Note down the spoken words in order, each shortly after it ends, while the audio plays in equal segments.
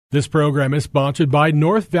This program is sponsored by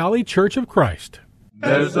North Valley Church of Christ.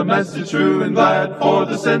 There's a message true and glad for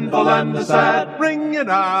the sinful and the sad. Ring it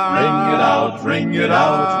out, ring it out, ring it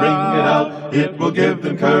out, ring it out. It will give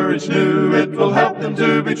them courage new, it will help them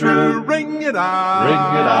to be true. Ring it out,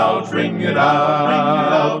 ring it out, ring it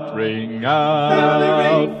out, ring it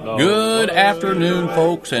out. Good afternoon,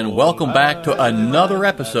 folks, and welcome back to another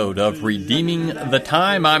episode of Redeeming the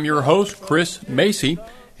Time. I'm your host, Chris Macy,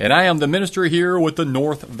 and I am the minister here with the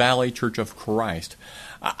North Valley Church of Christ.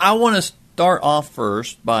 I want to start off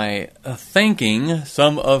first by thanking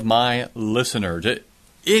some of my listeners. It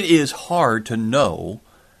is hard to know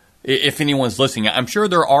if anyone's listening. I'm sure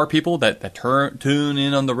there are people that tune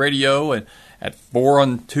in on the radio at 4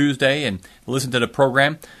 on Tuesday and listen to the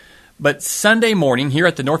program. But Sunday morning here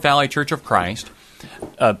at the North Valley Church of Christ,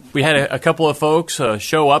 we had a couple of folks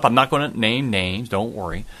show up. I'm not going to name names, don't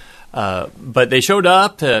worry. But they showed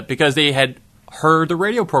up because they had heard the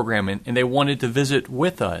radio program and they wanted to visit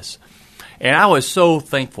with us. And I was so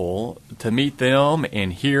thankful to meet them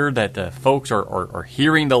and hear that the folks are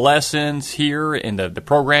hearing the lessons here in the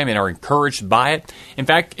program and are encouraged by it. In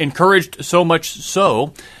fact, encouraged so much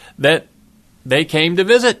so that they came to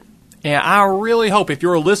visit. And I really hope, if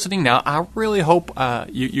you're listening now, I really hope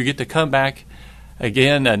you get to come back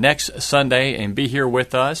again next Sunday and be here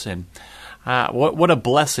with us. And what a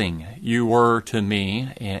blessing you were to me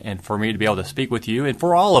and for me to be able to speak with you and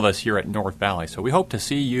for all of us here at North Valley. So we hope to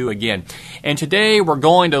see you again. And today we're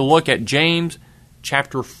going to look at James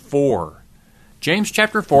chapter 4. James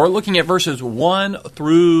chapter 4, looking at verses 1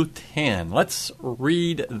 through 10. Let's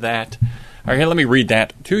read that. All right, let me read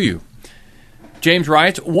that to you. James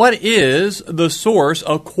writes, "What is the source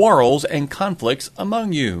of quarrels and conflicts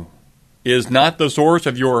among you? Is not the source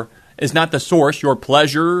your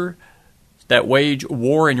pleasure that wage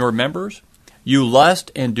war in your members? You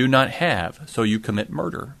lust and do not have, so you commit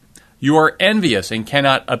murder. You are envious and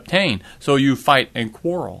cannot obtain, so you fight and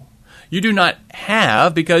quarrel. You do not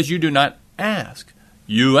have because you do not ask.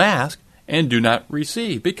 You ask and do not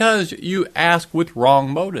receive, because you ask with wrong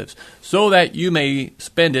motives, so that you may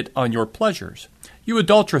spend it on your pleasures. You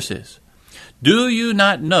adulteresses, do you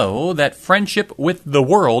not know that friendship with the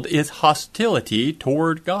world is hostility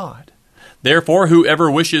toward God? Therefore, whoever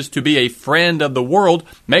wishes to be a friend of the world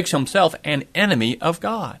makes himself an enemy of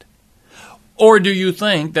God. Or do you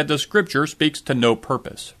think that the Scripture speaks to no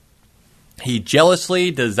purpose? He jealously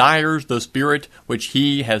desires the Spirit which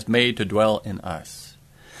He has made to dwell in us.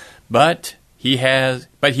 But He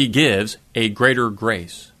gives a greater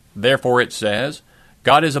grace. Therefore it says,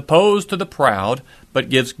 God is opposed to the proud, but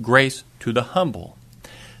gives grace to the humble.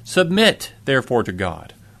 Submit, therefore, to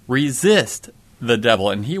God. Resist the devil,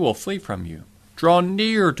 and he will flee from you. Draw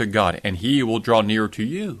near to God, and He will draw near to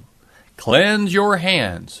you. Cleanse your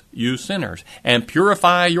hands, you sinners, and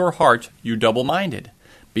purify your hearts, you double-minded.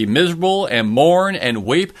 Be miserable and mourn and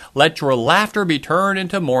weep. Let your laughter be turned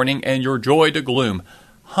into mourning and your joy to gloom.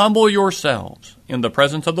 Humble yourselves in the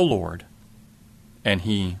presence of the Lord, and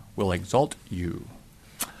He will exalt you."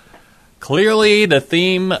 Clearly, the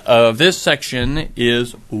theme of this section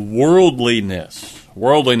is worldliness.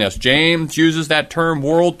 Worldliness. James uses that term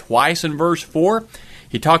world twice in verse 4.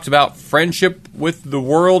 He talks about friendship with the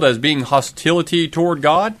world as being hostility toward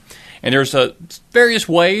God. And there's various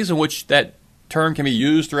ways in which that term can be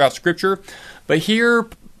used throughout Scripture. But here,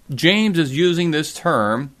 James is using this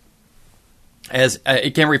term as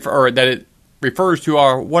it refers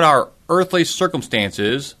to what our earthly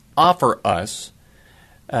circumstances offer us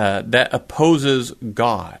that opposes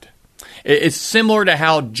God. It's similar to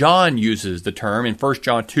how John uses the term in 1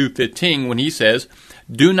 John 2:15 when he says,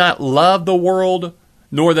 "Do not love the world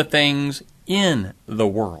nor the things in the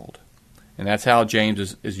world." And that's how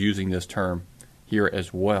James is using this term here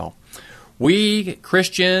as well. We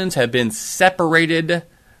Christians have been separated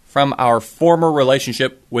from our former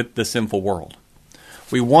relationship with the sinful world.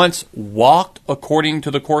 We once walked according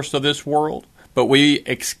to the course of this world, but we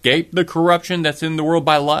escaped the corruption that's in the world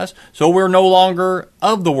by lust, so we're no longer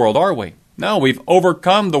of the world, are we? No, we've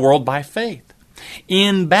overcome the world by faith.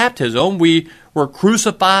 In baptism, we were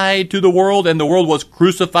crucified to the world, and the world was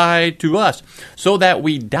crucified to us, so that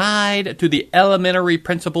we died to the elementary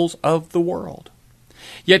principles of the world.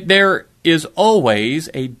 Yet there is always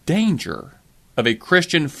a danger of a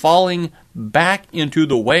Christian falling back into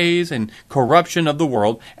the ways and corruption of the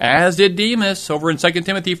world, as did Demas over in 2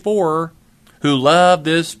 Timothy 4, who loved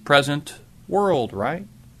this present world, right?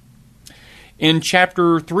 In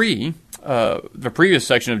chapter 3, the previous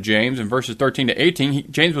section of James, in verses 13 to 18,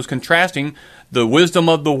 James was contrasting the wisdom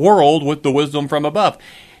of the world with the wisdom from above.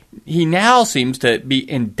 He now seems to be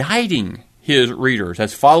indicting his readers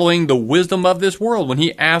as following the wisdom of this world when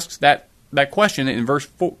he asks that question in verse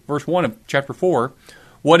 1 of chapter 4.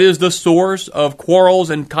 What is the source of quarrels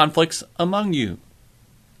and conflicts among you?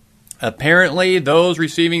 Apparently, those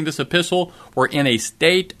receiving this epistle were in a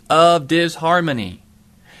state of disharmony.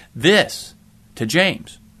 This, to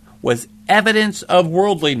James, was evidence of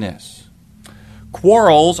worldliness.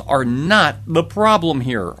 Quarrels are not the problem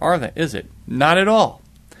here, are they? Is it? Not at all.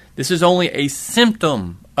 This is only a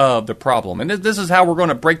symptom of the problem. And this is how we're going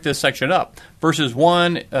to break this section up. Verses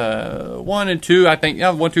 1 and 2, I think,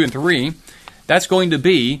 1, 2, and 3, that's going to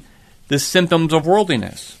be the symptoms of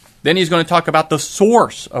worldliness. Then he's going to talk about the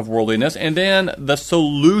source of worldliness and then the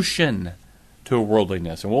solution to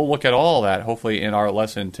worldliness. And we'll look at all that, hopefully, in our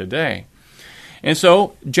lesson today. And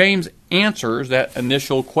so, James answers that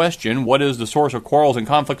initial question, what is the source of quarrels and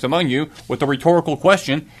conflicts among you, with the rhetorical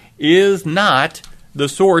question, is not the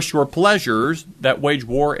source your pleasures that wage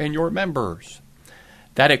war in your members?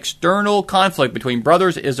 That external conflict between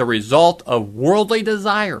brothers is a result of worldly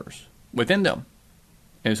desires within them.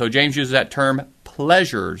 And so James uses that term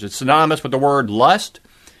pleasures. It's synonymous with the word lust.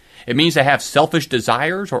 It means to have selfish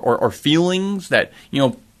desires or feelings that,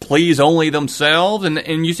 please only themselves.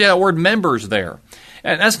 And you see that word members there.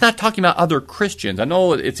 And that's not talking about other Christians. I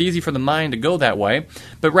know it's easy for the mind to go that way,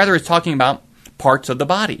 but rather it's talking about parts of the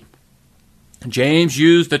body. James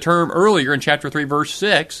used the term earlier in chapter 3, verse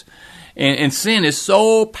 6, and sin is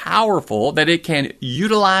so powerful that it can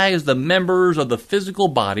utilize the members of the physical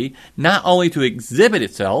body not only to exhibit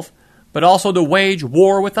itself, but also to wage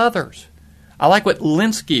war with others. I like what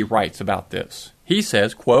Linsky writes about this. He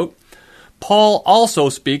says, quote, Paul also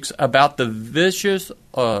speaks about the vicious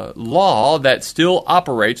law that still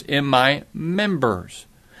operates in my members.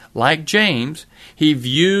 Like James, he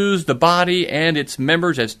views the body and its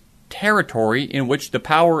members as territory in which the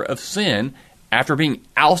power of sin, after being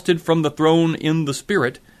ousted from the throne in the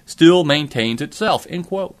Spirit, still maintains itself, end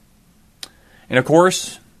quote. And of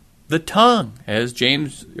course, the tongue, as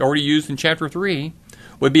James already used in chapter 3,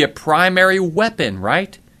 would be a primary weapon,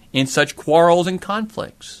 right, in such quarrels and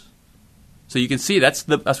conflicts. So you can see that's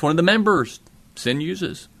one of the members sin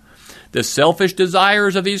uses. The selfish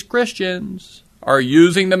desires of these Christians are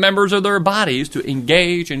using the members of their bodies to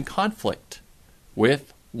engage in conflict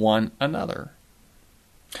with one another.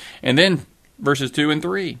 And then verses 2 and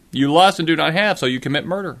 3. You lust and do not have, so you commit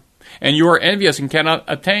murder. And you are envious and cannot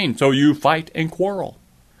obtain, so you fight and quarrel.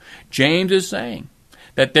 James is saying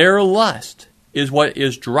that their lust is what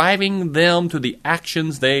is driving them to the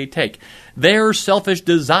actions they take. Their selfish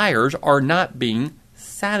desires are not being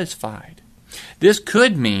satisfied. This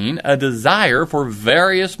could mean a desire for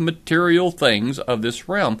various material things of this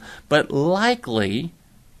realm, but likely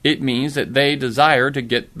it means that they desire to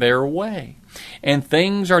get their way, and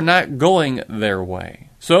things are not going their way.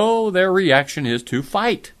 So their reaction is to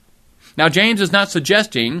fight. Now, James is not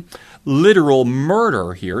suggesting literal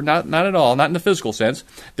murder here, not at all, not in the physical sense.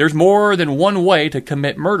 There's more than one way to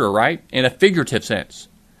commit murder, right? In a figurative sense.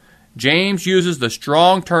 James uses the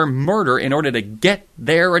strong term murder in order to get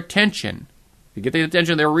their attention, to get the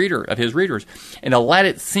attention of his readers, and to let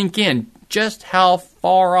it sink in just how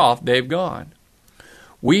far off they've gone.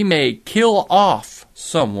 We may kill off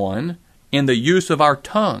someone in the use of our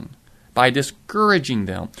tongue by discouraging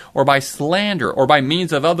them, or by slander, or by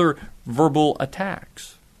means of other verbal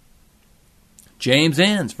attacks. James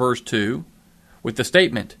ends verse 2 with the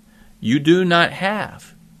statement, you do not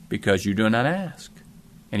have because you do not ask.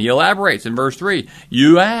 And he elaborates in verse 3,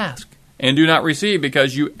 you ask and do not receive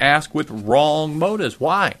because you ask with wrong motives.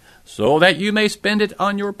 Why? So that you may spend it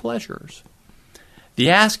on your pleasures. The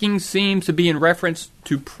asking seems to be in reference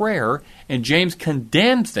to prayer, and James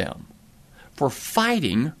condemns them for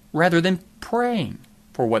fighting rather than praying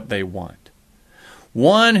for what they want.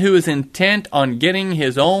 One who is intent on getting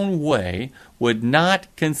his own way would not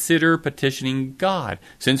consider petitioning God,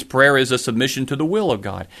 since prayer is a submission to the will of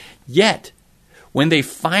God. Yet, when they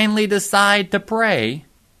finally decide to pray,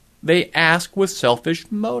 they ask with selfish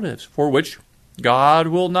motives, for which God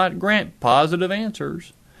will not grant positive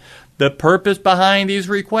answers. The purpose behind these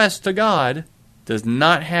requests to God does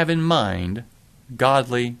not have in mind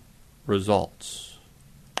godly results.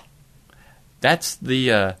 That's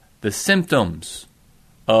the symptoms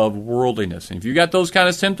of worldliness. And if you got those kind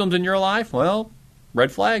of symptoms in your life, well,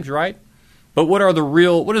 red flags, right? But what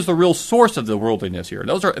is the real source of the worldliness here?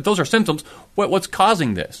 If those are symptoms, what's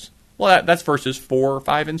causing this? Well, that's verses 4,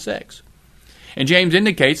 5, and 6. And James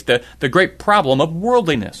indicates the great problem of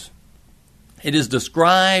worldliness. It is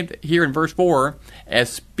described here in verse 4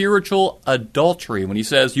 as spiritual adultery when he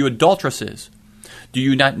says, you adulteresses, do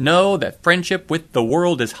you not know that friendship with the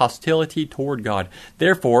world is hostility toward God?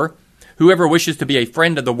 Therefore, Whoever wishes to be a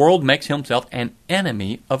friend of the world makes himself an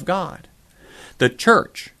enemy of God. The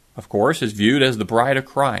church, of course, is viewed as the bride of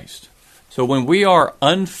Christ. So when we are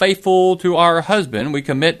unfaithful to our husband, we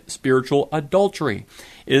commit spiritual adultery.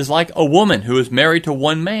 It is like a woman who is married to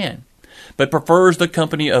one man, but prefers the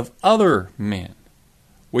company of other men.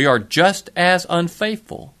 We are just as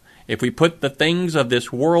unfaithful if we put the things of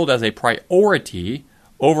this world as a priority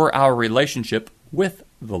over our relationship with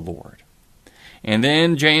the Lord. And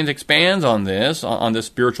then James expands on this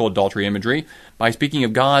spiritual adultery imagery by speaking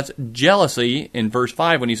of God's jealousy in verse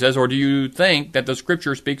 5 when he says, "Or do you think that the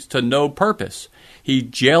Scripture speaks to no purpose? He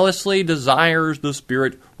jealously desires the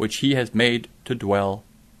Spirit which he has made to dwell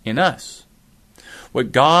in us."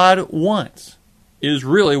 What God wants is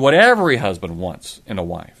really what every husband wants in a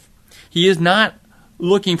wife. He is not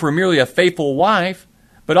looking for merely a faithful wife,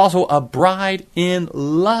 but also a bride in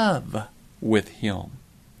love with him.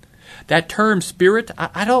 That term Spirit,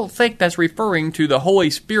 I don't think that's referring to the Holy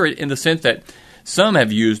Spirit in the sense that some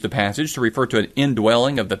have used the passage to refer to an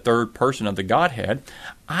indwelling of the third person of the Godhead.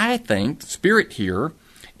 I think Spirit here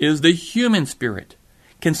is the human spirit,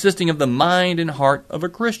 consisting of the mind and heart of a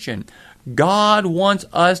Christian. God wants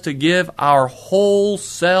us to give our whole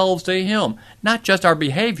selves to Him, not just our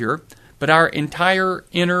behavior, but our entire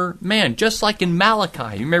inner man. Just like in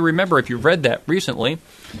Malachi. You may remember if you've read that recently,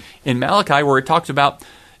 in Malachi where it talks about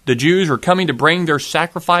the Jews are coming to bring their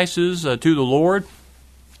sacrifices to the Lord,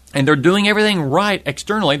 and they're doing everything right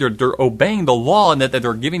externally. They're obeying the law and that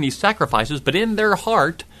they're giving these sacrifices, but in their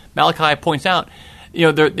heart, Malachi points out,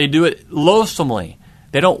 they do it loathsomely.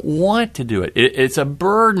 They don't want to do it. It's a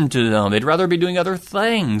burden to them. They'd rather be doing other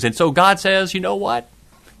things. And so God says, you know what?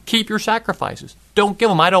 Keep your sacrifices. Don't give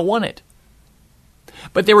them. I don't want it.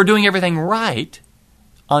 But they were doing everything right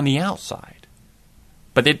on the outside.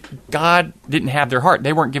 But God didn't have their heart.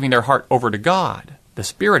 They weren't giving their heart over to God, the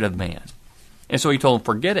spirit of man. And so he told them,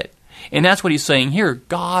 forget it. And that's what he's saying here.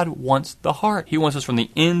 God wants the heart. He wants us from the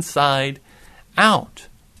inside out.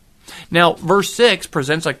 Now, verse 6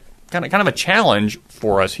 presents a kind of a challenge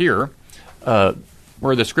for us here,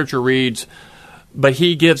 where the scripture reads, "But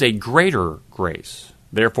he gives a greater grace.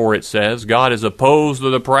 Therefore it says, God is opposed to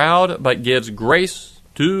the proud, but gives grace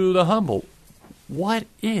to the humble." What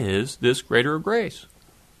is this greater grace?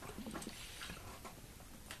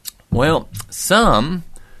 Well, some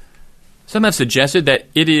have suggested that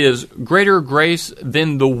it is greater grace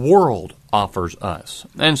than the world offers us,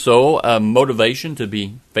 and so a motivation to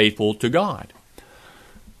be faithful to God.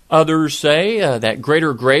 Others say that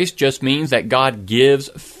greater grace just means that God gives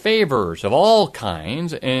favors of all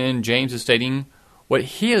kinds, and James is stating what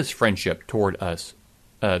his friendship toward us,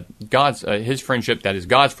 his friendship, that is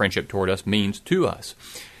God's friendship toward us, means to us.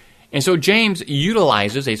 And so James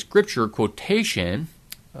utilizes a scripture quotation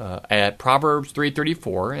at Proverbs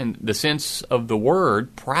 3:34, and the sense of the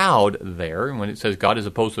word proud there, and when it says God is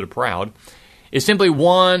opposed to the proud, is simply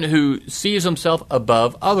one who sees himself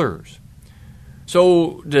above others.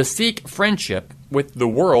 So to seek friendship with the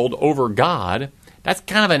world over God, that's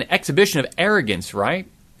kind of an exhibition of arrogance, right?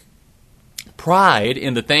 Pride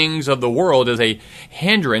in the things of the world is a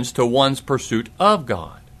hindrance to one's pursuit of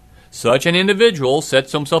God. Such an individual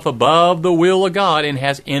sets himself above the will of God and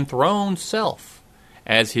has enthroned self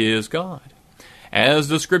as his God. As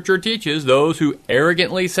the scripture teaches, those who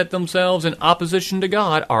arrogantly set themselves in opposition to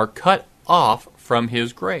God are cut off from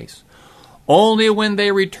His grace. Only when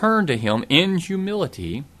they return to Him in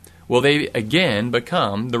humility will they again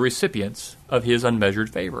become the recipients of His unmeasured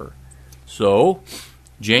favor. So,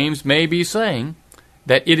 James may be saying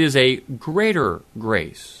that it is a greater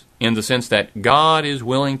grace in the sense that God is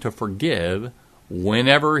willing to forgive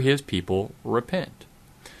whenever His people repent.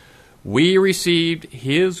 We received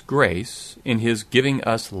His grace in His giving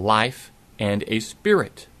us life and a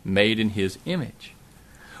spirit made in His image.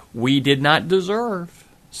 We did not deserve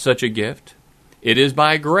such a gift. It is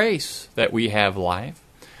by grace that we have life.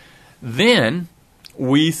 Then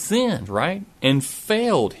we sinned, right? And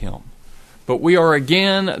failed Him. But we are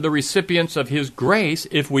again the recipients of His grace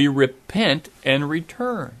if we repent and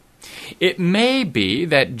return. It may be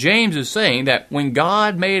that James is saying that when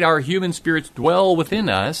God made our human spirits dwell within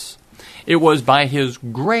us, it was by His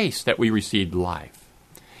grace that we received life.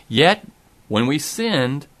 Yet, when we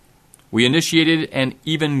sinned, we initiated an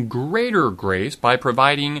even greater grace by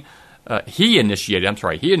providing, He initiated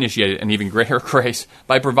an even greater grace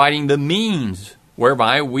by providing the means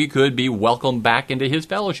whereby we could be welcomed back into His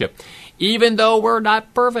fellowship, even though we're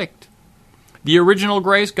not perfect. The original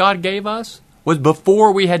grace God gave us was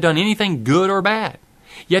before we had done anything good or bad.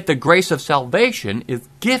 Yet the grace of salvation is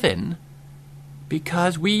given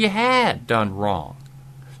because we had done wrong.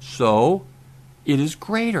 So, it is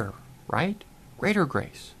greater, right? Greater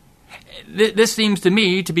grace. This seems to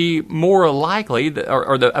me to be more likely,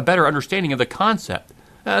 a better understanding of the concept.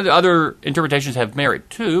 The other interpretations have merit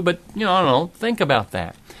too, but, I don't know, think about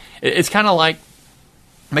that. It's kind of like,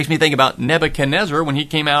 makes me think about Nebuchadnezzar when he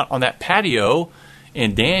came out on that patio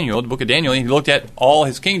in Daniel, the book of Daniel, and he looked at all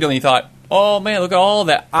his kingdom and he thought, oh man, look at all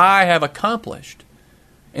that I have accomplished.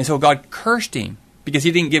 And so God cursed him because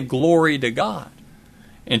he didn't give glory to God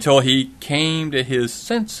until he came to his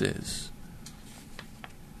senses.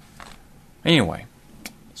 Anyway,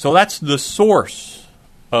 so that's the source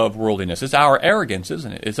of worldliness. It's our arrogance,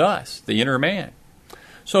 isn't it? It's us, the inner man.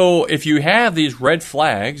 So if you have these red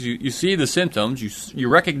flags, you see the symptoms, you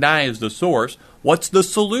recognize the source, what's the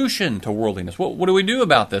solution to worldliness? What do we do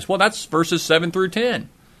about this? Well, that's verses 7 through 10.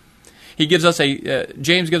 James gives us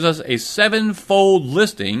a 7-fold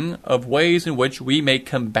listing of ways in which we may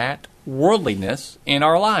combat worldliness in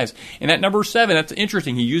our lives. And that number 7, that's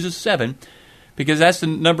interesting. He uses 7 because that's the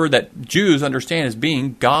number that Jews understand as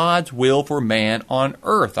being God's will for man on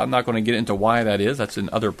earth. I'm not going to get into why that is. That's in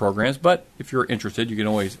other programs. But if you're interested, you can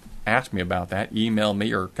always ask me about that. Email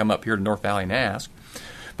me or come up here to North Valley and ask.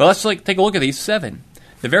 But let's take a look at these 7.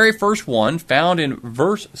 The very first one, found in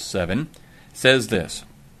verse 7, says this: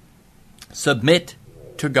 submit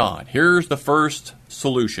to God. Here's the first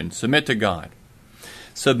solution. Submit to God.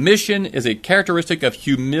 Submission is a characteristic of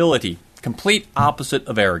humility, complete opposite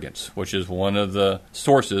of arrogance, which is one of the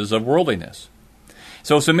sources of worldliness.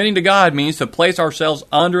 So submitting to God means to place ourselves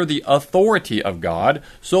under the authority of God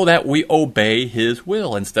so that we obey His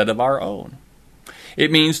will instead of our own.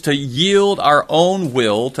 It means to yield our own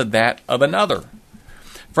will to that of another.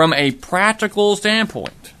 From a practical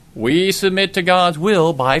standpoint, we submit to God's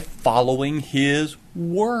will by following His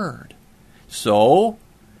Word. So,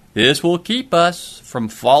 this will keep us from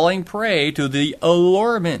falling prey to the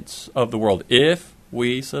allurements of the world if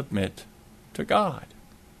we submit to God.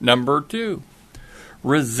 Number 2,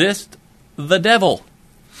 resist the devil.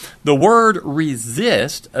 The word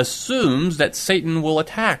resist assumes that Satan will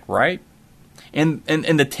attack, right? And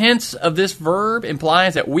the tense of this verb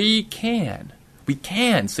implies that we can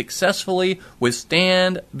successfully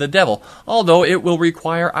withstand the devil, although it will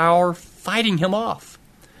require our fighting him off.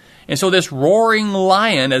 And so this roaring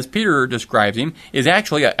lion, as Peter describes him, is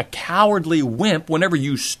actually a cowardly wimp whenever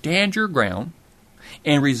you stand your ground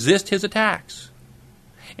and resist his attacks.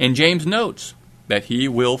 And James notes that he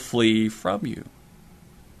will flee from you.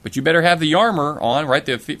 But you better have the armor on,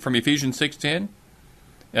 right, from Ephesians 6:10.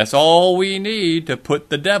 That's all we need to put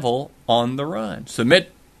the devil on the run.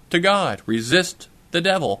 Submit to God. Resist the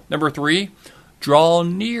devil. Number 3, draw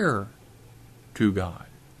near to God.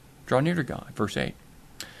 Draw near to God. Verse 8.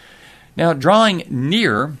 Now, drawing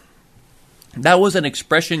near, that was an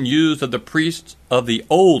expression used of the priests of the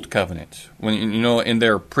Old Covenant. When, in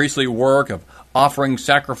their priestly work of offering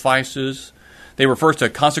sacrifices, they were first to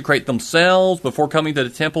consecrate themselves before coming to the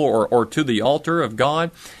temple or to the altar of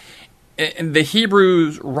God. And the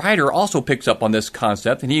Hebrews writer also picks up on this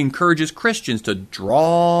concept, and he encourages Christians to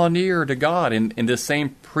draw near to God in this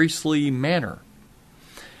same priestly manner.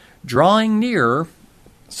 Drawing near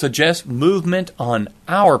suggests movement on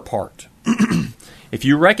our part. If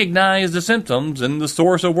you recognize the symptoms and the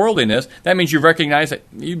source of worldliness, that means you recognize that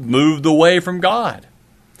you've moved away from God.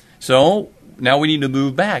 So now we need to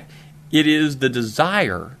move back. It is the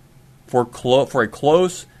desire for a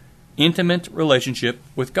close, intimate relationship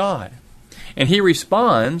with God. And He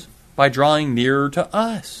responds by drawing nearer to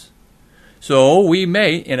us. So we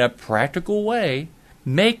may, in a practical way,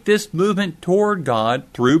 make this movement toward God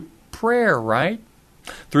through prayer, right?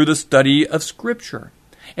 Through the study of Scripture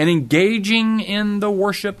and engaging in the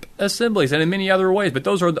worship assemblies and in many other ways. But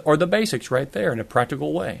those are the basics right there in a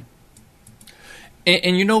practical way. And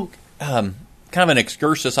kind of an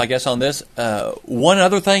excursus, I guess, on this. One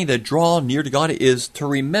other thing to draw near to God is to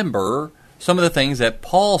remember some of the things that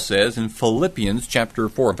Paul says in Philippians chapter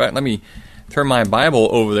 4. In fact, let me turn my Bible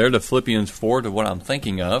over there to Philippians 4 to what I'm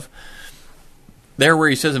thinking of. There where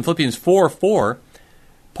he says in Philippians 4:4,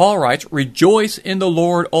 Paul writes, "Rejoice in the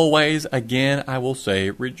Lord always. Again, I will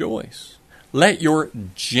say rejoice. Let your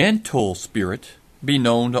gentle spirit be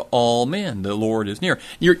known to all men. The Lord is near."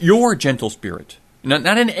 Your gentle spirit. Not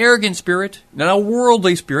an arrogant spirit, not a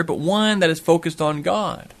worldly spirit, but one that is focused on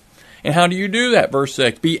God. And how do you do that? Verse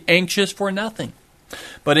 6, "Be anxious for nothing,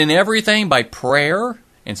 but in everything by prayer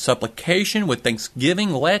and supplication with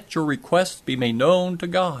thanksgiving let your requests be made known to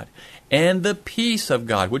God. And the peace of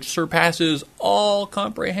God, which surpasses all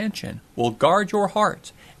comprehension, will guard your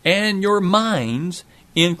hearts and your minds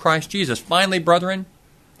in Christ Jesus." Finally, brethren,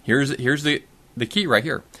 here's the key right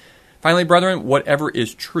here. Finally, brethren, whatever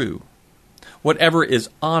is true, whatever is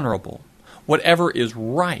honorable, whatever is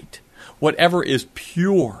right, whatever is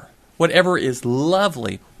pure, whatever is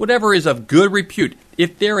lovely, whatever is of good repute,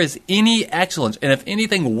 if there is any excellence, and if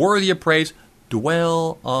anything worthy of praise,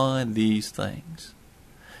 dwell on these things.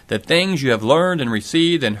 The things you have learned and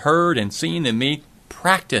received and heard and seen in me,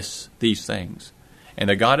 practice these things, and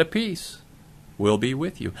the God of peace will be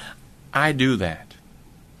with you. I do that.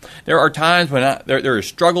 There are times when there are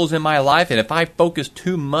struggles in my life, and if I focus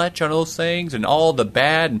too much on those things and all the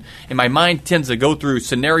bad, and my mind tends to go through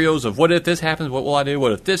scenarios of what if this happens, what will I do?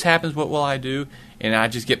 What if this happens, what will I do? And I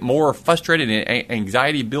just get more frustrated and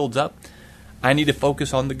anxiety builds up. I need to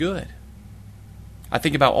focus on the good. I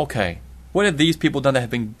think about, okay, what have these people done that have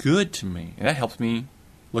been good to me? And that helps me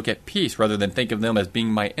look at peace rather than think of them as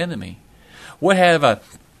being my enemy. What have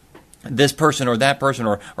this person or that person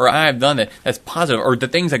or I have done that's positive, or the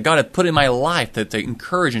things that God has put in my life that to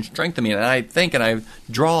encourage and strengthen me, and I think and I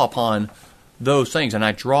draw upon those things, and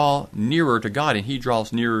I draw nearer to God, and He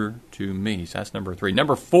draws nearer to me. So that's number 3.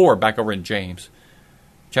 Number 4, back over in James,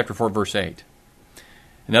 chapter 4, verse 8.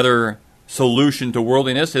 Another solution to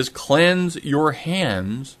worldliness is cleanse your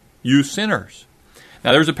hands, you sinners.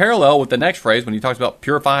 Now, there's a parallel with the next phrase when he talks about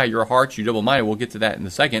purify your hearts, you double-minded. We'll get to that in a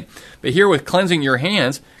second. But here with cleansing your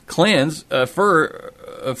hands, cleanse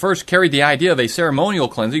first carried the idea of a ceremonial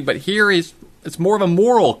cleansing, but here it's more of a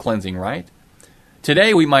moral cleansing, right?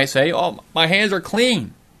 Today we might say, oh, my hands are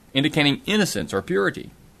clean, indicating innocence or purity.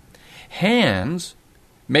 Hands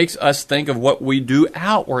makes us think of what we do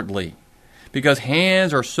outwardly, because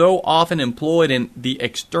hands are so often employed in the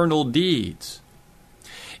external deeds.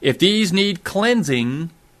 If these need cleansing,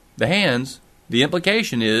 the hands, the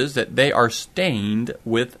implication is that they are stained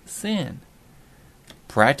with sin.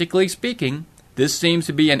 Practically speaking, this seems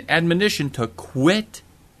to be an admonition to quit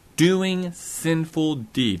doing sinful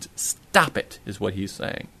deeds. Stop it, is what he's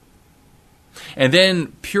saying. And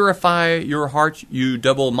then purify your hearts, you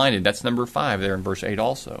double-minded. That's number 5 there in verse 8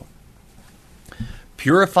 also.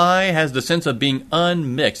 Purify has the sense of being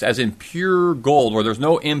unmixed, as in pure gold, where there's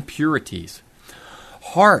no impurities.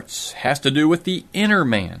 Hearts has to do with the inner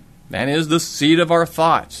man. That is the seat of our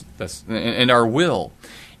thoughts and our will.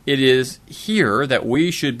 It is here that we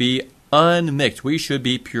should be unmixed. We should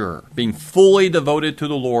be pure, being fully devoted to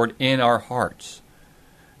the Lord in our hearts.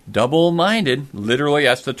 Double-minded, literally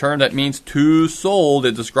that's the term that means two-souled.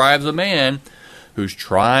 It describes a man who's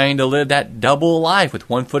trying to live that double life with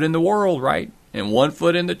one foot in the world, right? And one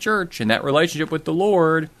foot in the church, in that relationship with the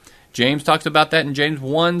Lord. James talks about that in James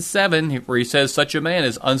 1:7, where he says such a man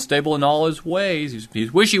is unstable in all his ways.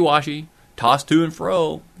 He's wishy-washy, tossed to and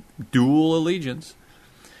fro, dual allegiance.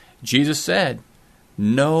 Jesus said,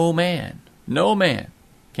 no man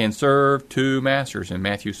can serve 2 masters in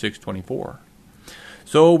Matthew 6:24.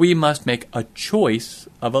 So we must make a choice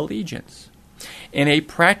of allegiance. In a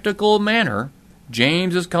practical manner,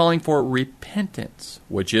 James is calling for repentance,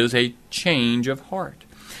 which is a change of heart.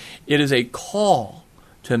 It is a call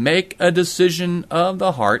to make a decision of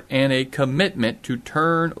the heart and a commitment to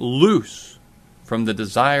turn loose from the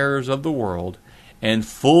desires of the world and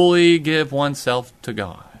fully give oneself to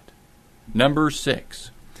God. Number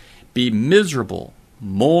 6, be miserable,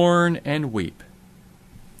 mourn and weep.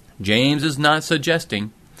 James is not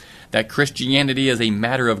suggesting that Christianity is a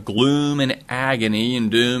matter of gloom and agony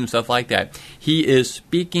and doom, stuff like that. He is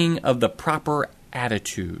speaking of the proper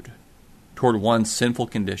attitude toward one's sinful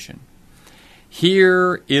condition.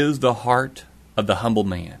 Here is the heart of the humble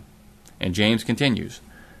man. And James continues,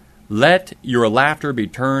 let your laughter be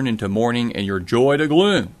turned into mourning and your joy to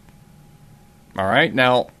gloom. All right,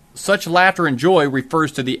 now, such laughter and joy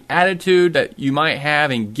refers to the attitude that you might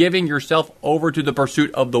have in giving yourself over to the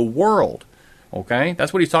pursuit of the world. Okay,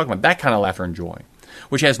 that's what he's talking about, that kind of laughter and joy,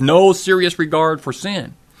 which has no serious regard for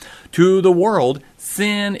sin. To the world,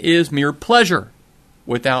 sin is mere pleasure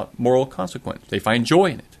without moral consequence. They find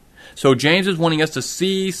joy in it. So James is wanting us to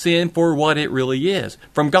see sin for what it really is,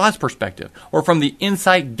 from God's perspective, or from the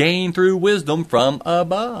insight gained through wisdom from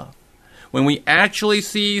above. When we actually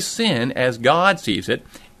see sin as God sees it,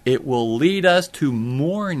 it will lead us to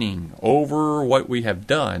mourning over what we have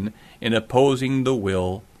done in opposing the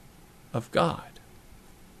will of God.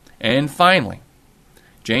 And finally,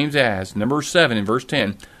 James adds, number 7 in verse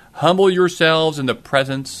 10, humble yourselves in the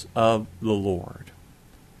presence of the Lord.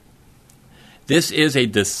 This is a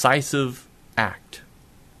decisive act.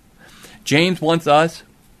 James wants us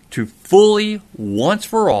to fully, once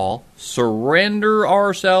for all, surrender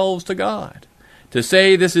ourselves to God. To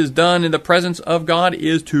say this is done in the presence of God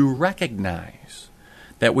is to recognize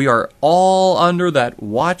that we are all under that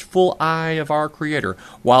watchful eye of our Creator.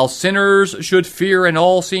 While sinners should fear an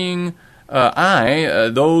all-seeing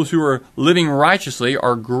those who are living righteously,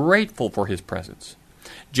 are grateful for his presence.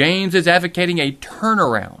 James is advocating a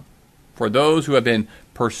turnaround for those who have been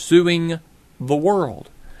pursuing the world.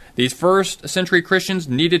 These first century Christians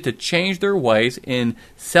needed to change their ways in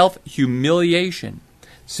self-humiliation.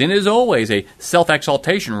 Sin is always a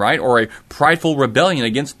self-exaltation, right? Or a prideful rebellion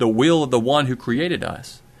against the will of the one who created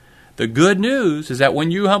us. The good news is that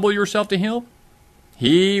when you humble yourself to him,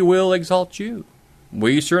 he will exalt you.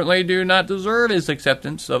 We certainly do not deserve his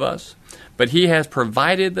acceptance of us, but he has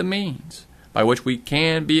provided the means by which we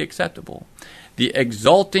can be acceptable. The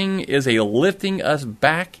exalting is a lifting us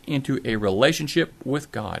back into a relationship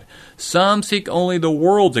with God. Some seek only the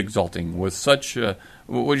world's exalting,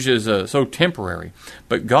 which is so temporary,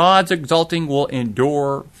 but God's exalting will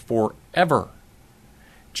endure forever.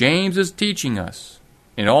 James is teaching us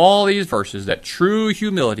in all these verses that true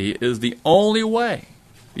humility is the only way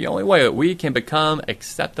that we can become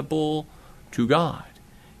acceptable to God.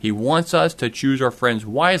 He wants us to choose our friends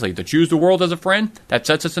wisely. To choose the world as a friend, that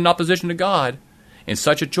sets us in opposition to God. And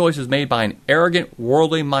such a choice is made by an arrogant,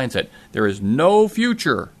 worldly mindset. There is no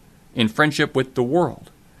future in friendship with the world,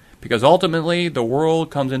 because ultimately the world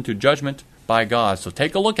comes into judgment by God. So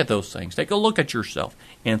take a look at those things. Take a look at yourself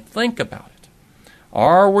and think about it.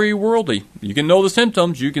 Are we worldly? You can know the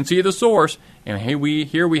symptoms. You can see the source. And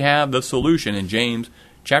here we have the solution in James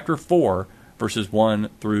chapter 4, verses 1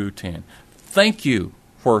 through 10. Thank you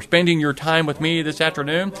for spending your time with me this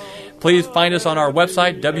afternoon. Please find us on our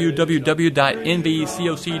website,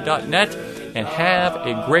 www.nvcoc.net, and have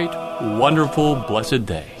a great, wonderful, blessed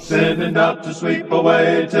day. Sending out to sweep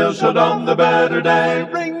away till shall dawn the better day.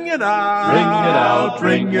 Ring it out, ring it out,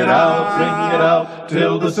 ring it out, ring it out,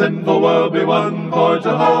 till the sinful world be won for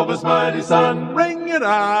Jehovah's mighty Son. Ring it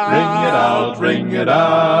out, ring it out, ring it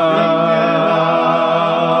out, ring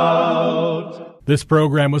it out. This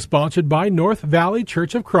program was sponsored by North Valley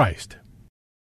Church of Christ.